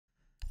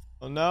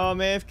Oh no, I'm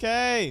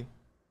AFK.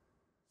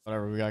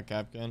 Whatever, we got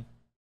Capcan.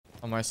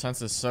 Oh, my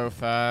sense is so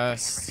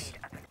fast.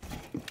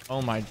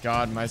 Oh my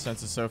god, my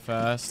sense is so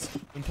fast.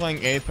 Been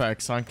playing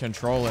Apex on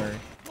controller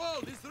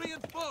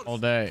all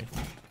day.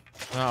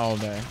 Not all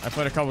day. I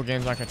played a couple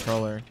games on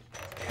controller.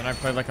 And I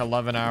played like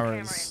 11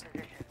 hours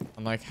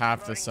on like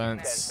half the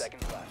sense.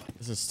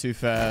 This is too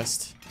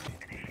fast.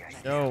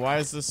 Yo, why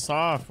is this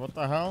soft? What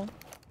the hell?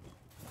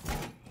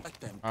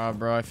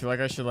 Bro, I feel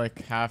like I should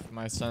like half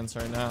my sense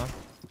right now.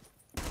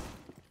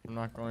 I'm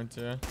not going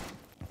to.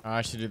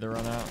 I should do the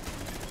run out.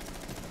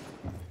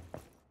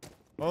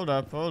 Hold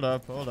up, hold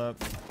up, hold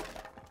up.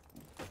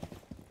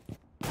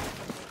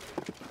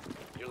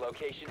 Your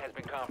location has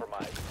been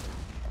compromised.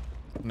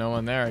 No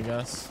one there, I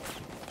guess.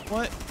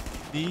 What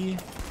the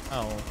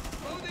hell?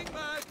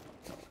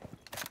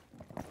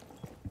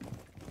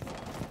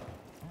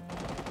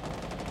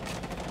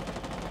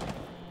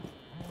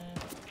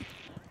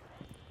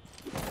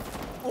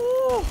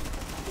 Oh,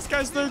 this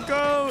guy's the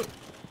GOAT.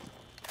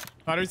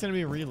 Thought he was gonna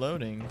be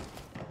reloading.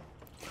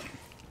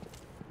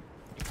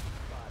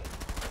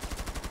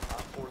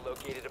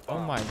 Oh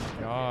my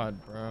god,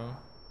 bro.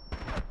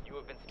 You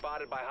have been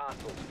spotted by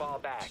hostiles. Fall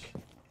back.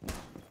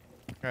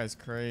 That guy's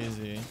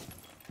crazy.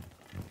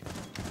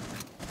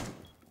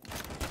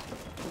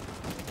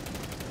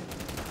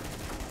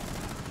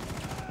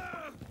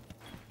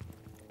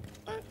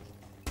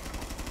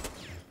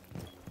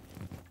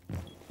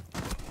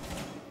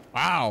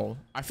 Wow.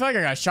 I feel like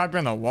I got shot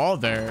behind the wall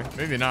there.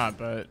 Maybe not,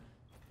 but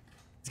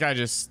this guy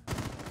just...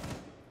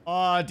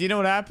 do you know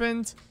what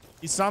happened?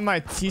 He saw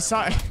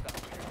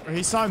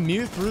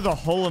mute through the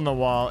hole in the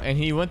wall, and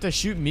he went to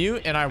shoot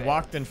mute, and I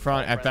walked in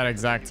front at that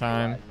exact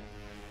time.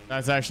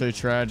 That's actually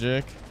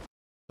tragic.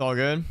 It's all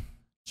good.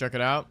 Check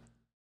it out.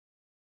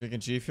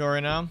 Drinking G Fuel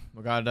right now.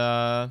 We got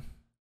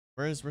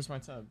where's my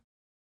tub?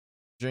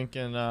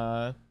 Drinking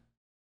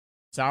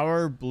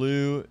sour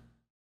blue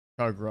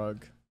chug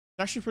rug. It's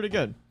actually pretty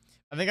good.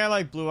 I think I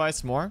like blue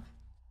ice more,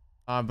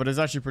 but it's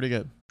actually pretty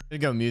good. Did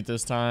go mute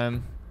this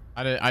time.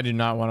 I do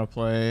not want to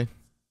play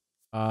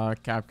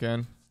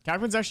Capcan.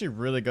 Capcan's actually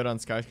really good on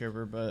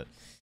Skyscraper, but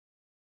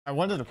I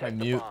wanted to play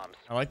mute.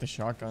 I like the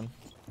shotgun.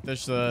 The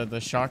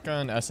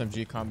shotgun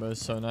SMG combo is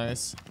so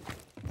nice.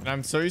 And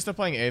I'm so used to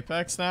playing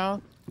Apex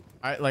now.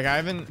 I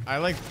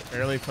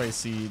barely play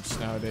Siege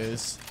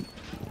nowadays.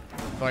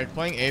 So, like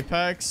playing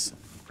Apex,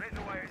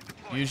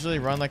 usually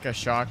run like a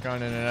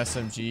shotgun and an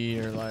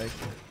SMG or like,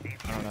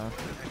 I don't know,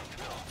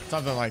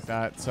 something like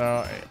that.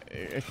 So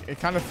it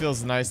kind of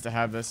feels nice to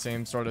have the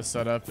same sort of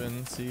setup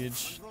in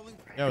Siege.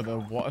 Yo,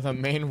 the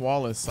main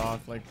wall is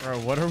soft. Like, bro,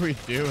 what are we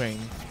doing?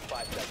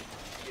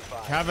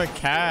 Have a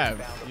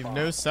cab. You have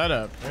no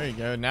setup. There you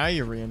go. Now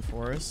you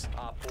reinforce.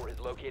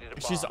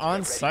 She's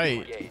on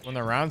site when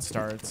the round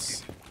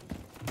starts.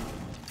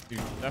 You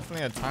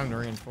definitely had time to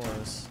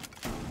reinforce.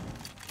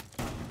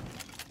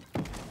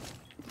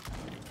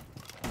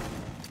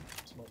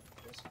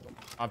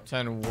 Top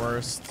 10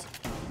 worst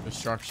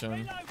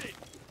destruction.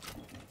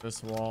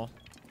 This wall.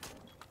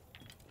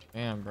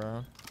 Damn,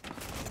 bro.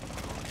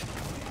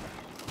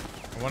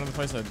 I wanted to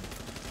place a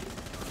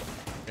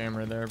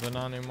camera there, but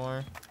not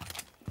anymore.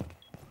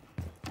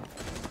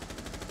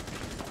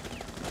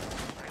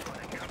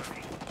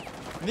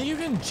 I think you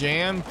can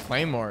jam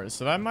claymores,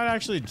 so that might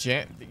actually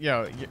jam.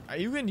 Yo,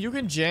 you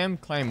can jam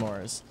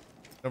claymores.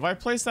 So if I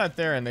place that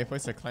there and they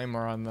place a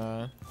claymore on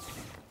the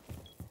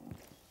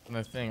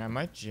thing, I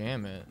might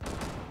jam it.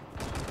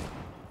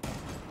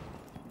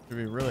 It'd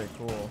be really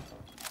cool.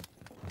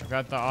 I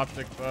got the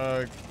optic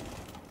bug.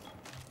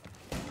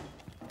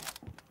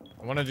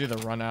 I want to do the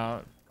run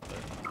out.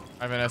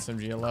 I have an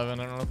SMG-11. I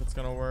don't know if it's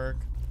gonna work.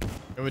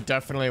 It would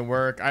definitely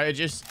work.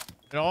 It's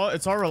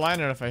all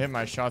reliant on if I hit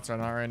my shots or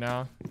not right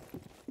now.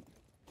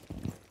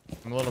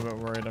 I'm a little bit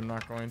worried I'm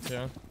not going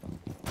to.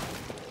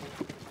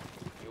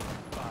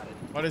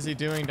 What is he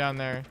doing down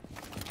there?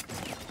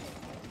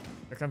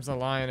 Here comes the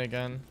lion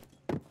again.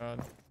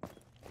 God.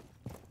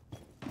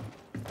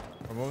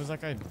 What was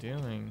that guy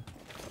doing?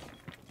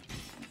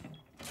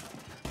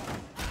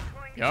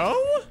 Yo?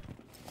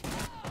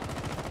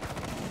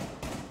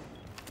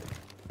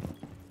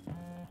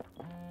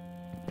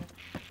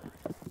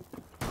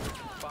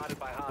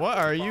 What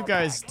are you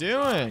guys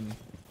doing?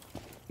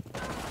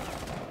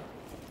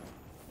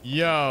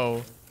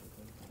 Yo.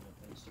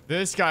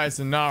 This guy's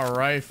not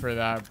right for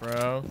that,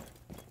 bro.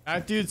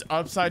 That dude's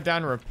upside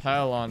down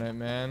rappel on it,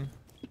 man.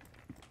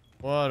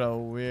 What a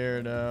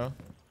weirdo.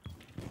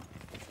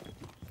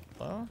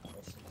 Hello?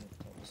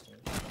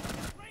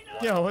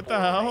 Yo, what the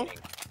hell?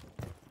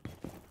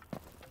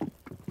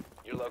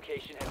 Your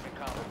location has been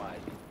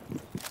compromised.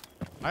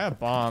 I had a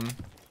bomb.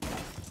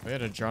 They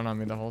had a drone on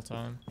me the whole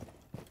time.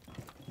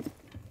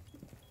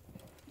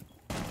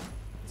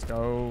 Let's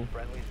go.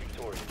 Friendly's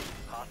victorious.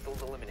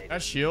 Hostiles eliminated.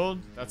 That shield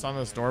that's on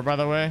this door, by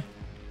the way,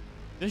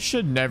 this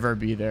should never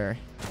be there.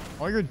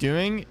 All you're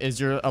doing is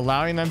you're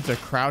allowing them to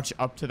crouch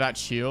up to that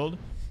shield,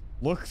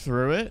 look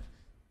through it,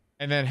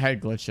 and then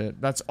head glitch it.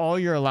 That's all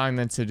you're allowing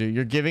them to do.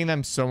 You're giving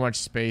them so much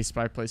space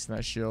by placing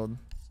that shield.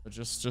 So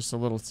just a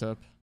little tip.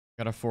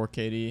 Got a 4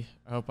 KD.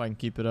 I hope I can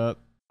keep it up.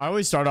 I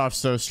always start off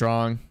so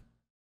strong.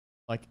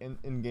 Like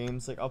in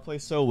games, like I'll play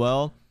so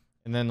well,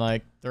 and then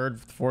like 3rd,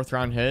 4th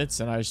round hits,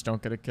 and I just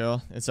don't get a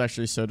kill. It's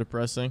actually so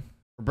depressing.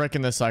 We're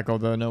breaking this cycle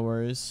though, no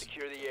worries.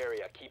 Secure the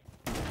area.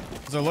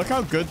 So look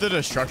how good the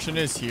destruction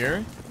is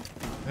here.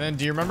 And then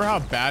do you remember how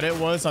bad it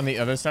was on the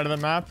other side of the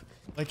map?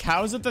 Like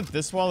how is it that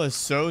this wall is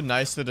so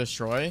nice to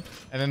destroy,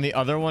 and then the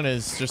other one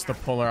is just the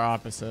polar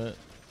opposite?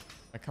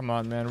 Like, come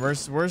on, man.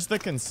 Where's the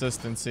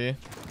consistency?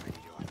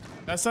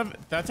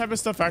 That type of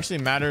stuff actually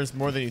matters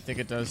more than you think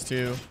it does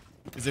too.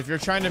 Because if you're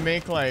trying to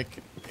make like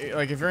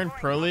if you're in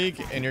Pro League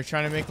and you're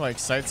trying to make like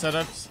site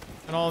setups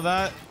and all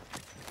that,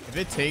 if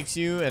it takes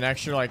you an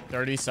extra like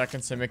 30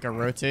 seconds to make a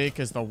rotate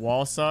because the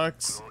wall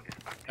sucks,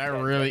 that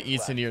really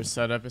eats into your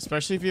setup,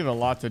 especially if you have a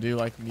lot to do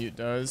like Mute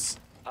does.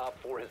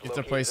 You have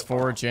to place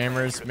 4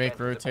 jammers, make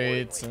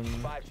rotates, and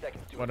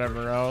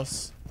whatever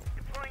else.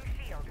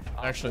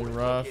 Actually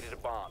rough.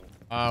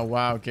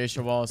 Wow,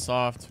 Geisha wall is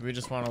soft. We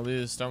just want to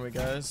lose, don't we,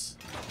 guys?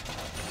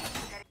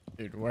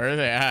 Dude, where are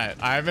they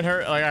at? I haven't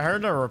heard, like, I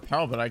heard a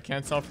rappel, but I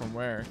can't tell from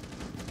where.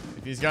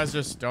 Like, these guys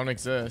just don't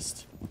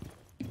exist.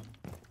 I'm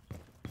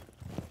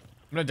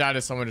gonna die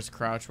to someone just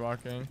crouch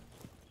walking.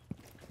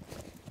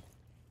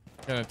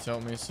 It's gonna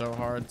tilt me so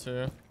hard,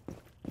 too.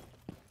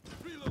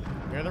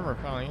 Where are they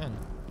rappelling in?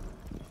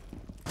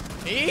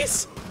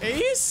 Ace?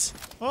 Ace?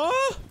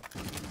 Oh!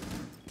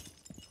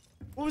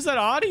 What was that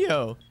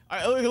audio?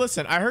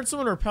 Listen, I heard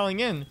someone rappelling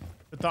in,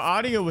 but the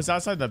audio was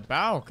outside the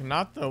balcony,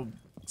 not the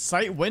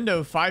sight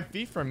window 5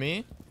 feet from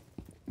me.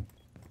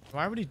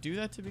 Why would he do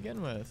that to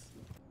begin with?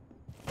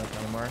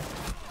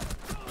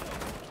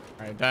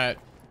 Alright, that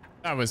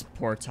was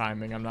poor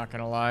timing, I'm not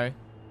gonna lie.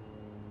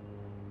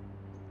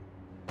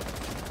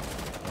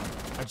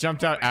 I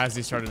jumped out as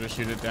he started to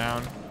shoot it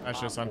down.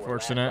 That's just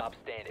unfortunate.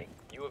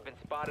 You have been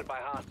spotted by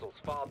hostiles.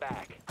 Fall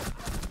back.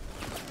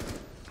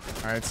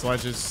 Alright,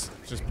 Sledge is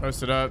just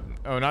posted up.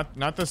 Oh, not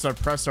the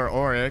suppressor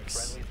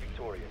Oryx.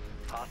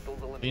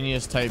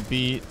 Genius type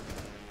beat.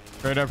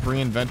 Straight up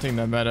reinventing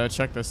the meta.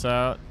 Check this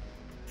out.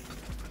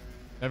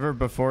 Never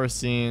before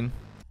seen.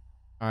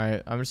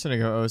 Alright, I'm just gonna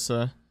go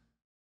Osa.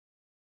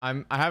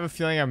 I have a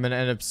feeling I'm gonna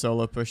end up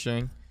solo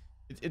pushing.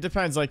 It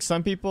depends. Like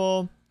some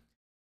people,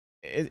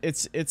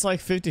 it's like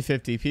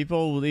 50-50.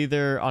 People will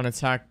either on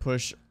attack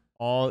push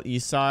all E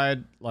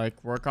side,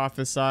 like work off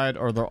his side,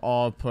 or they'll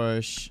all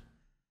push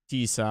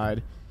T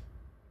side.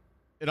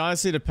 It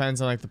honestly depends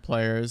on like the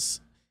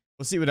players.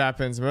 We'll see what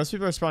happens. Most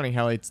people are spawning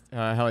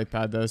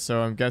helipad though,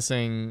 so I'm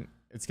guessing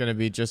it's gonna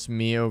be just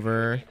me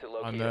over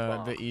on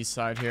the east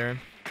side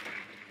here.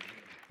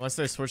 Unless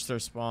they switch their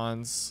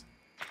spawns.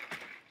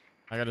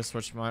 I gotta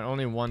switch mine.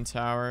 Only 1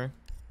 tower.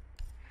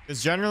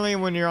 Because generally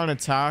when you're on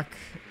attack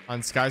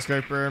on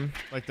skyscraper,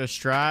 like the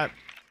strat,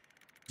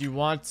 you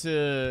want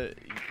to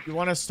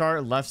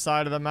start left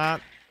side of the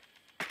map,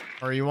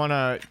 or you want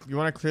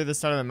to clear the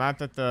side of the map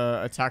that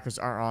the attackers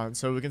aren't on.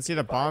 So we can see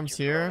the bombs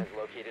here.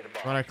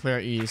 You want to clear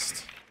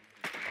east.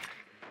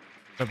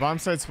 The bomb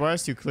site's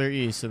west, you clear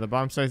east. So the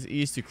bomb site's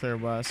east, you clear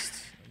west,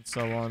 and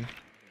so on.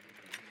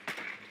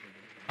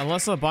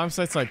 Unless the bomb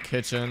site's like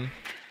kitchen.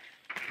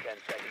 10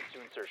 seconds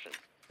to insertion.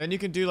 Then you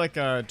can do like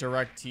a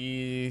direct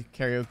T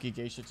karaoke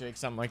geisha take,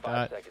 something like 5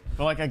 that. seconds.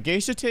 But like a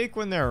geisha take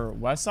when they're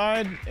west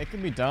side, it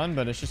can be done,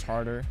 but it's just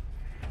harder.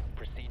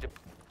 Proceed to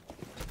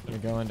You're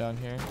going down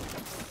here.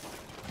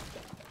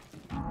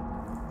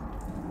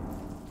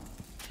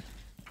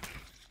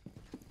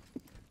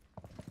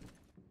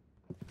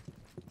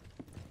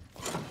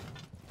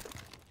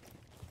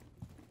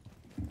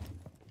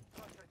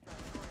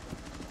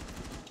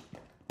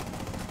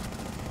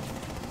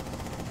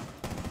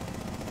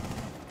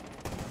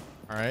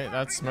 Alright,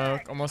 that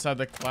smoke. Almost had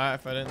the clat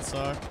if I didn't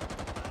suck.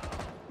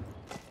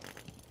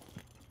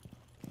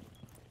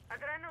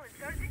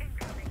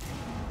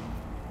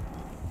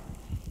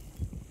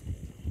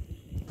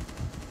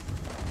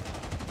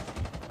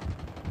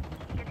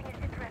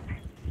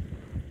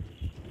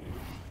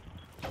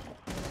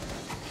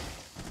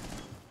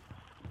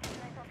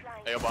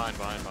 Hey, behind.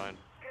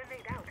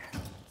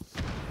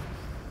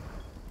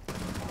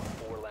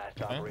 4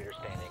 last Okay. operator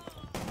standing.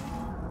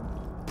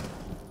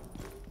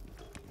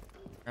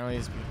 Apparently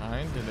he's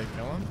behind. Did they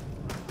kill him?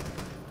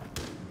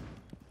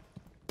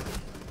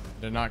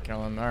 Did not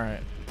kill him.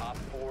 Alright. Op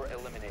 4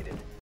 eliminated.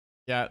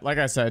 Yeah, like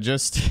I said,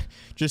 just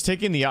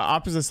taking the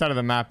opposite side of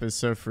the map is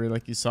so free.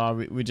 Like you saw,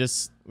 we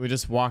just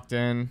walked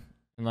in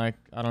and like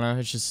I don't know,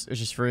 it's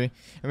just free.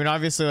 I mean,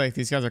 obviously like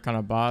these guys are kind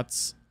of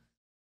bots.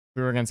 If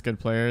we were against good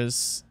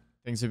players,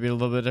 things would be a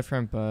little bit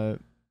different, but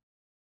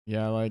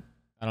yeah, like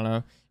I don't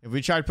know. If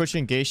we tried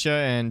pushing Geisha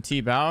and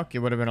T-Balk, it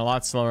would have been a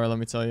lot slower, let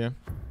me tell you.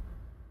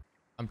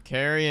 I'm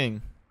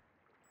carrying.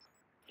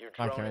 Your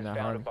Not drone carrying has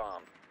that found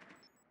hard.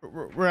 a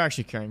bomb. We're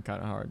actually carrying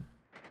kind of hard.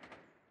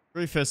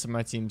 3/5 of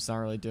my team's not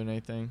really doing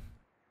anything.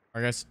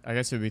 I guess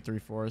it would be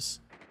 3/4.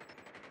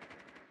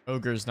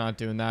 Ogre's not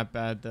doing that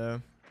bad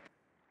though.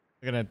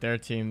 Looking at their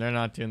team, they're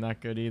not doing that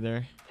good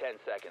either. 10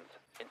 seconds.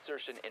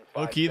 Insertion in 5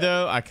 Low-key seconds.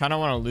 though, I kind of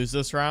want to lose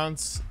this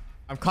rounds.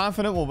 I'm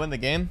confident we'll win the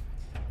game,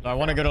 I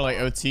want to go to like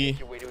OT.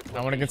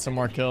 I want to get some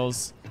more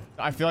kills.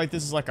 I feel like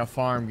this is like a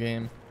farm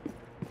game.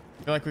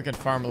 I feel like we can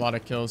farm a lot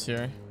of kills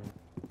here.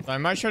 So I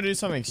might try to do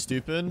something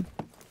stupid. And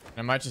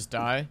I might just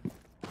die.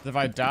 If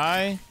I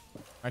die,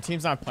 my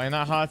team's not playing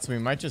that hot, so we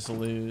might just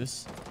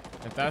lose.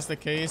 If that's the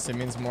case, it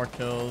means more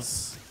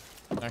kills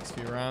next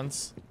few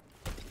rounds.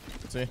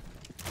 Let's see.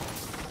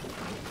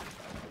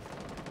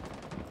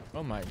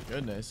 Oh my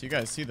goodness. You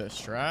guys see the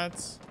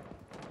strats?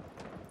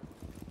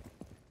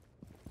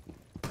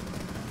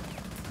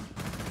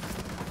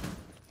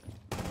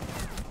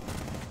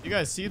 You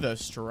guys see the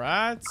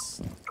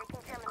strats?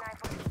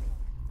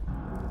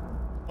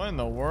 What in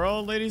the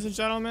world, ladies and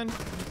gentlemen?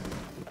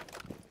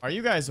 Are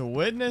you guys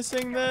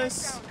witnessing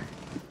this?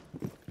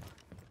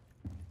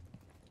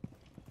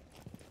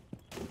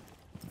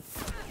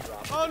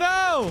 Oh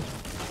no!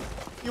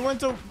 You went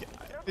to...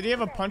 Did he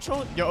have a punch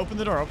hole? Yo, open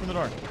the door, open the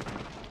door.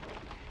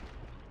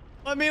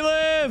 Let me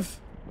live!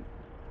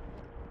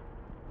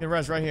 Can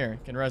res right here.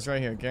 Can res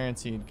right here.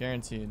 Guaranteed,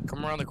 guaranteed.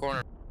 Come around the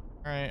corner.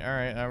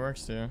 Alright, that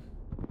works too.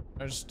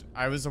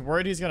 I was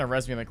worried he's gonna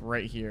res me like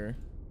right here.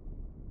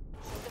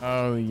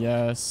 Oh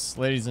yes,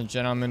 ladies and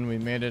gentlemen, we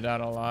made it out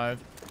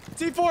alive.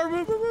 T4,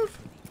 move, move, move!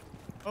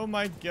 Oh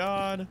my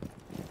god.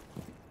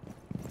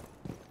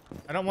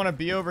 I don't want to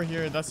be over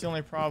here. That's the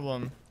only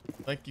problem.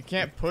 Like, you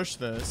can't push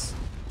this.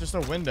 Just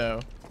a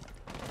window.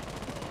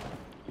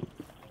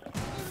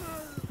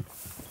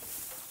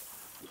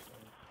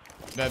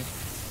 Dead.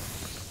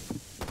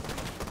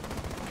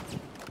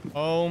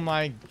 Oh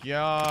my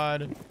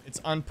god. It's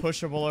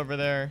unpushable over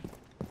there.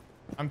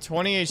 I'm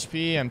 20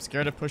 HP. I'm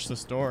scared to push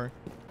this door.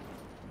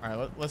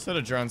 Alright, let's hit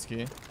a drone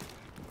ski.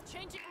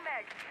 Changing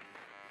mag.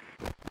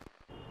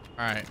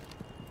 Alright.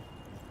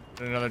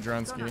 Hit another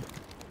drone ski.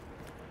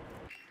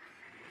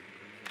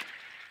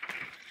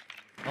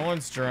 No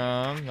one's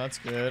drum. That's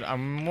good.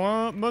 I'm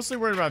mostly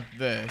worried about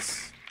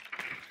this.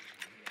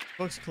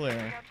 Looks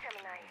clear.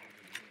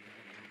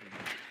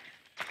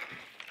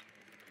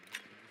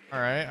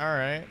 Alright.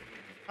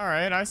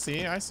 I see.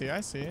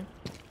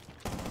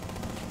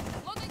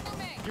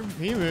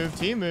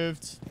 He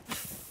moved.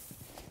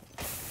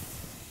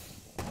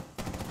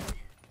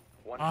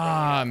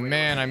 Ah,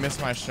 man, I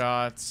missed my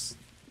shots.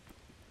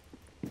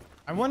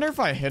 I wonder if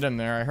I hit him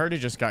there. I heard he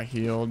just got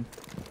healed.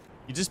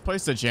 He just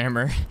placed a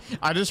jammer.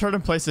 I just heard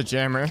him place a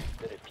jammer.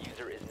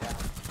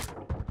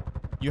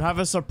 You have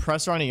a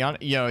suppressor on Iana?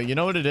 Yo, you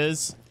know what it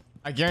is?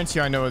 I guarantee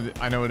you I know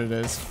what it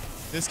is.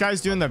 This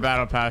guy's doing the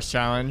battle pass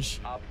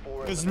challenge.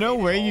 There's no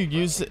way you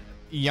use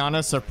Iana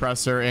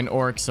suppressor and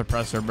Orc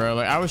suppressor, bro.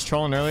 Like, I was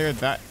trolling earlier.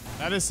 That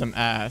is some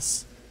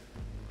ass.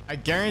 I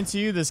guarantee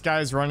you this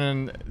guy's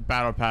running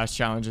battle pass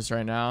challenges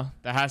right now.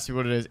 That has to be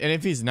what it is. And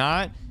if he's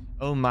not,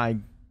 oh my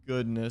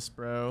goodness,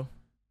 bro.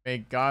 May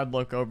God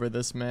look over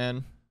this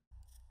man.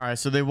 All right,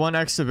 so they won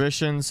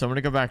exhibition, so I'm gonna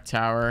go back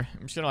tower.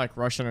 I'm just gonna like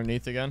rush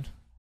underneath again.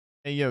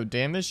 Hey, yo,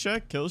 damage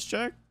check, kills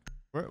check.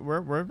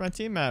 Where's my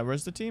team at?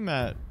 Where's the team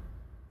at?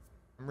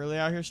 I'm really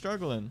out here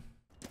struggling.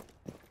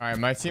 All right,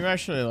 my team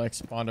actually like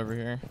spawned over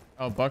here.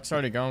 Oh, Buck's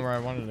already going where I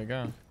wanted to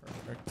go.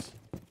 Perfect.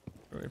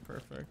 Really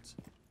perfect.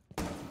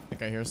 I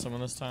think I hear someone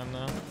this time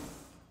though.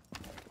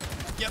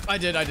 Yep, I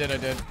did.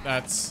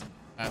 That's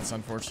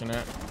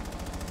unfortunate.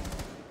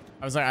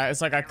 I was like,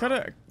 it's like I could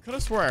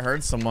have swore I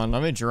heard someone.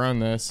 Let me drone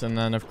this, and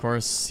then of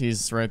course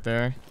he's right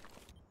there.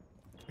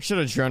 I should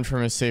have droned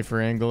from a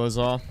safer angle is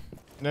all.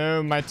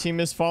 No, my team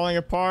is falling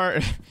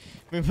apart.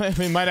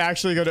 we might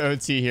actually go to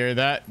OT here.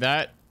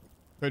 That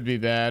could be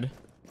bad.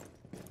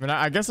 I mean,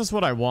 I guess that's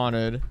what I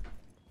wanted.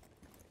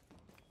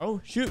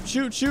 Oh,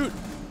 shoot.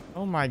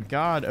 Oh my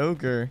god,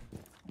 Ogre.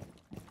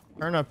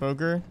 Turn up,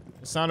 Ogre.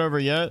 It's not over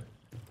yet.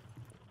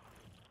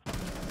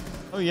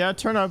 Oh yeah,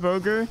 turn up,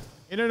 Ogre.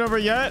 Ain't it over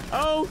yet?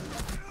 Oh!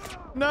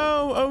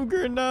 No,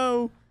 Ogre,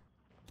 no.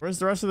 Where's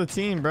the rest of the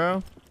team,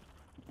 bro?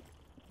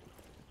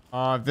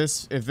 If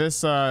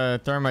this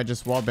thermite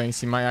just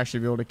wallbangs, he might actually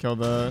be able to kill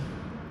the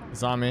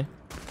zombie.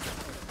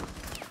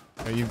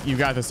 Oh, you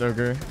got this,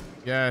 Ogre.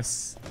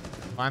 Yes.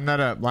 Line that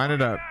up. Line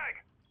it up.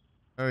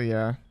 Oh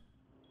yeah.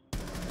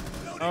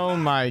 Oh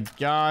my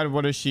god,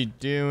 what is she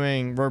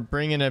doing? We're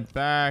bringing it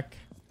back.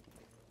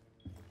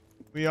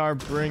 We are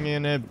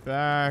bringing it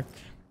back.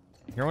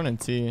 You're one in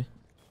T.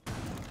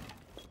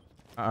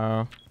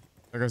 Uh-oh.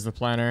 There goes the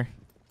planner.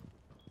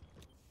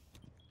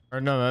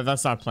 Or no,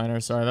 that's not planner.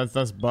 Sorry,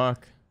 that's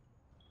Buck.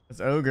 That's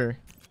Ogre.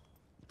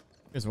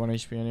 He's 1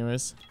 HP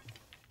anyways.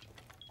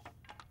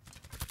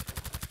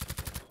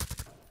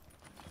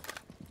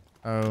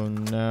 Oh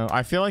no.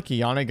 I feel like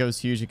Iana goes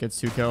huge. It gets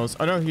 2 kills.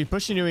 Oh no, he's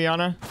pushing you,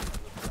 Iana.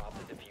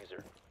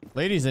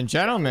 Ladies and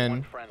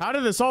gentlemen, how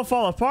did this all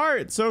fall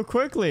apart so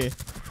quickly?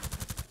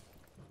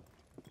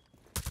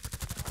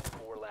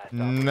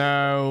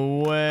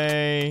 No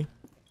way.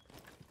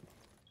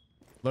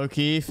 Low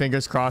key,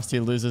 fingers crossed he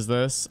loses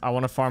this. I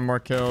want to farm more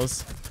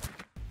kills.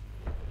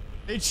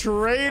 They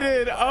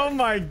traded. Oh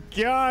my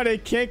god,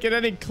 it can't get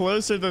any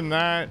closer than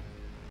that.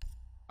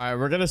 All right,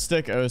 we're gonna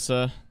stick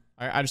Osa.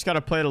 I just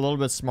gotta play it a little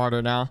bit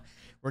smarter now.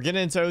 We're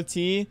getting into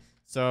OT,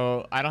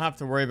 So I don't have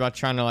to worry about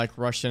trying to like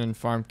rush in and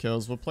farm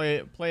kills. We'll play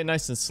it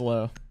nice and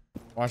slow.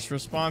 Watch for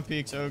spawn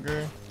peaks,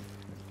 Ogre.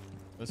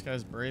 This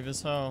guy's brave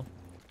as hell.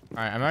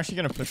 Alright, I'm actually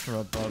gonna push from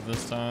above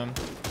this time.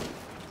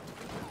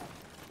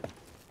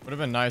 Would have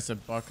been nice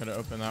if Buck could have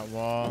opened that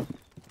wall.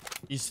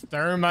 He's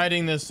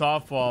thermiting this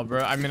soft wall,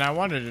 bro. I mean, I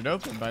wanted it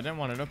open, but I didn't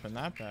want it open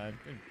that bad.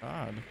 Good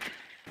God.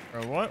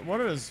 Bro, what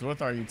is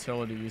with our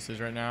utility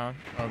usage right now?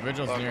 Oh,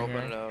 Vigil's Buck, near open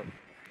here. it up.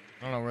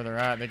 I don't know where they're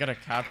at. They got a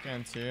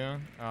Capcan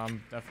too.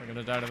 I'm definitely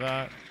gonna die to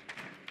that.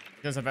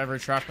 You guys have every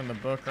trap in the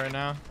book right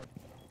now.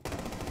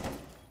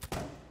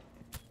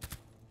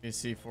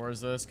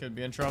 C4s this could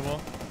be in trouble.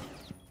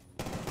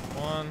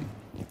 One.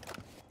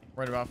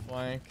 Worried about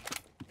flank.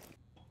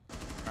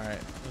 Alright,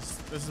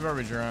 this is where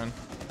we drone.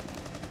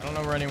 I don't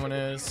know where anyone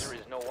is. User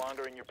is no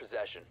longer in your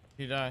possession.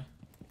 He die.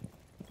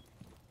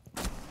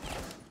 Oh,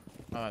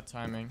 that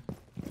timing.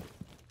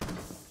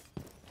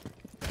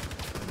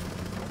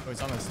 Oh,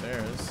 he's on the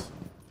stairs.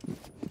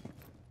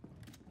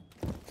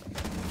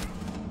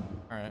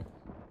 Alright.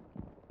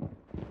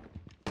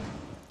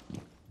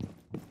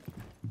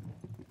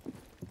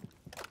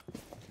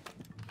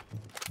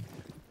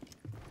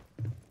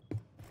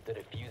 The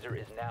diffuser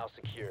is now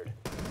secured.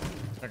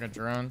 Like a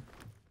drone.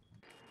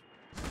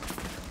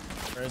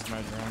 Where's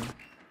my drone?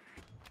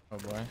 Oh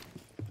boy.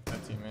 That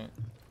teammate.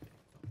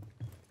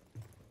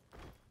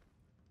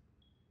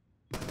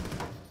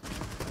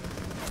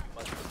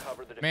 Must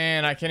recover the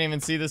Man, I can't even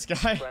see this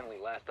guy. friendly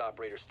last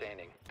operator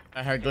standing.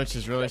 That head glitch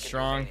is really 15 seconds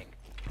strong. remaining.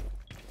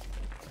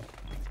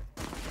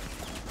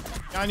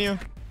 On you.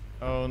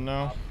 Oh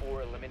no. Op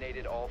 4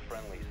 eliminated all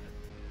friendlies.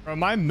 Bro,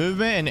 my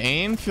movement and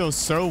aim feels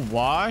so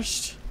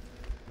washed.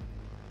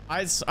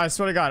 I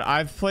swear to God,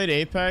 I've played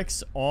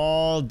Apex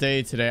all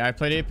day today. I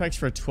played Apex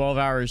for 12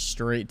 hours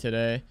straight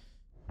today.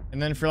 And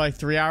then for like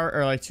 3 hours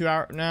or like 2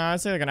 hours, no, I'd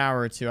say like an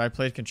hour or two, I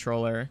played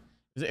controller.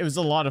 It was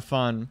a lot of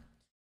fun.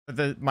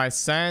 But my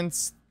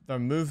sense, the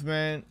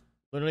movement,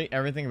 literally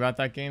everything about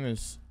that game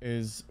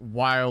is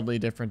wildly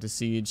different to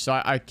Siege.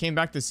 So I came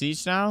back to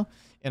Siege now,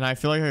 and I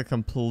feel like a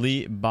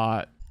complete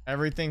bot.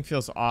 Everything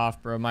feels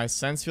off, bro. My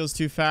sense feels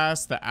too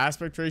fast. The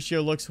aspect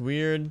ratio looks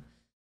weird.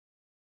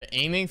 The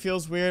aiming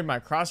feels weird. My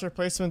crosshair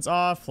placement's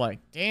off. Like,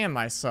 damn,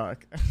 I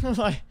suck.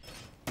 Like,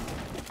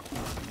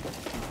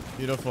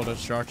 beautiful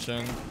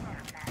destruction.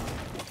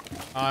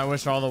 I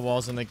wish all the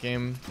walls in the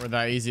game were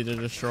that easy to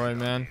destroy,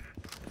 man.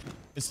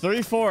 It's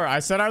 3-4.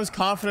 I said I was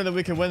confident that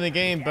we could win the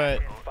game, but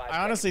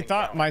I honestly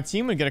thought my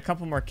team would get a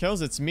couple more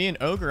kills. It's me and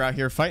Ogre out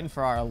here fighting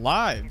for our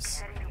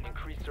lives.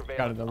 Increased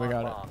Got it, surveillance though. We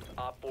got it. on bombs.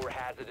 Op 4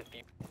 has a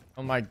diffuser.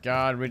 Oh my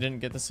God, we didn't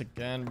get this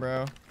again,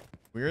 bro.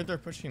 Weird they're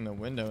pushing the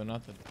window and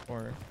not the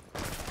door.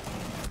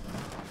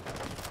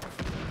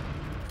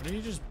 Did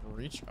he just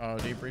breach? Oh,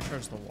 did he breach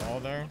the wall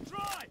there?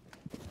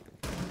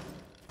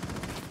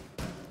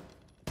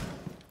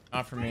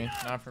 Not for me.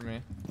 Not for me.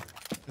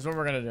 Here's what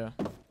we're gonna do.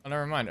 Oh,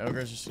 never mind.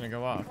 Ogre's just gonna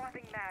go off. I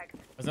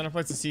was gonna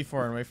place the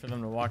C4 and wait for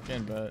them to walk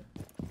in, but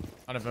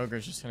not if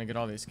Ogre's just gonna get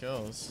all these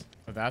kills.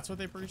 Oh, that's what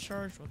they breach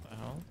charged? What the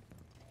hell?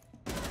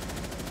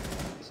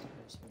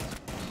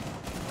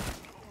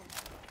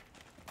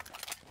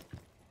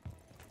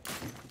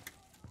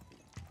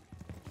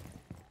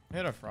 I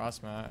hit a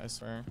frost mat, I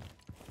swear.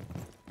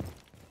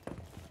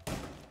 I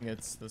think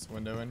it's this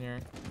window in here.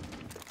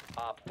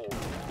 Op 4,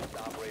 last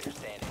operator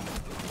standing.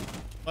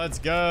 Let's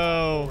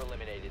go. 4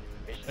 eliminated.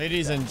 Mission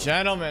Ladies and successful.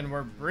 gentlemen,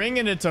 we're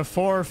bringing it to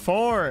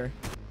 4-4.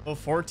 Oh,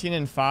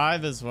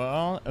 14-5 as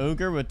well.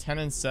 Ogre with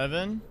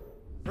 10-7.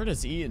 We're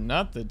just eating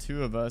up the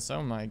two of us.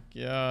 Oh my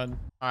God.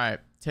 All right,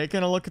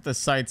 taking a look at the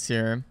sites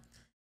here.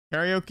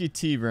 Karaoke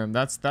tea room.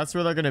 That's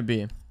where they're gonna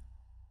be.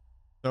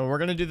 So we're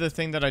gonna do the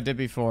thing that I did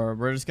before.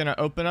 We're just gonna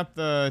open up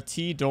the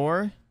T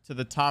door to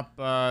the top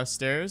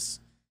stairs.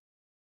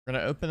 We're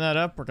gonna open that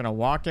up. We're gonna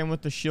walk in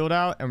with the shield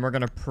out, and we're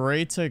gonna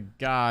pray to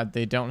God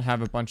they don't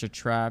have a bunch of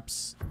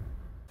traps.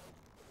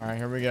 All right,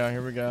 here we go.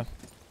 Here we go.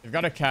 We've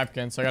got a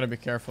Capcan, so I gotta be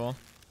careful.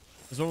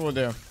 This is what we'll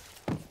do.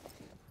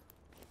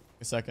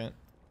 A second.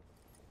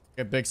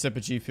 Get a big sip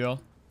of G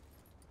Fuel.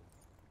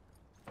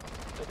 The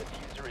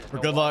diffuser is For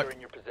no good longer luck. in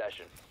your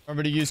possession.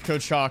 Remember to use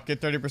code Shawk.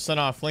 Get 30%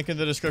 off. Link in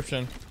the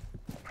description.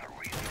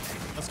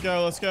 Let's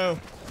go. Let's go.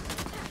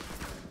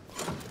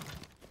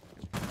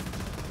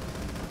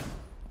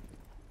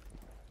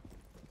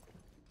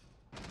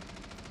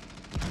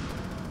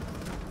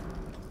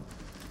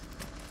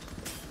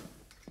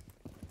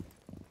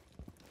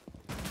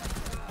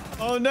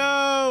 Oh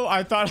no!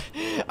 I thought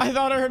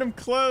I heard him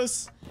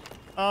close.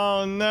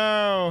 Oh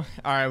no!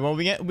 All right. Well,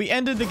 we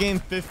ended the game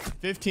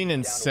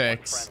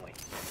 15-6,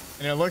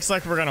 and it looks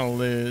like we're gonna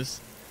lose.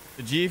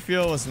 The G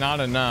Fuel was not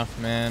enough,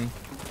 man.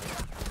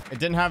 It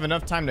didn't have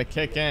enough time to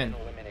kick in.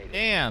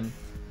 Damn,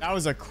 that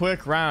was a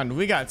quick round.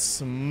 We got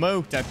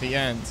smoked at the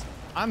end.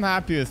 I'm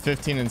happy with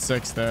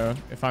 15-6 though,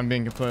 if I'm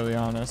being completely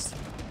honest.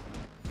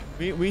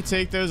 We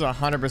take those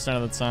 100%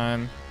 of the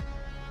time.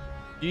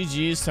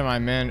 GG's to my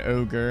man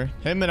Ogre.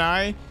 Him and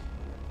I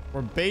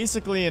were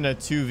basically in a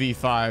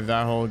 2v5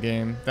 that whole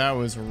game. That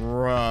was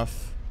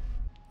rough.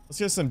 Let's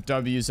get some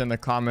W's in the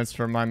comments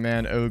for my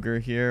man Ogre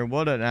here.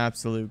 What an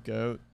absolute goat.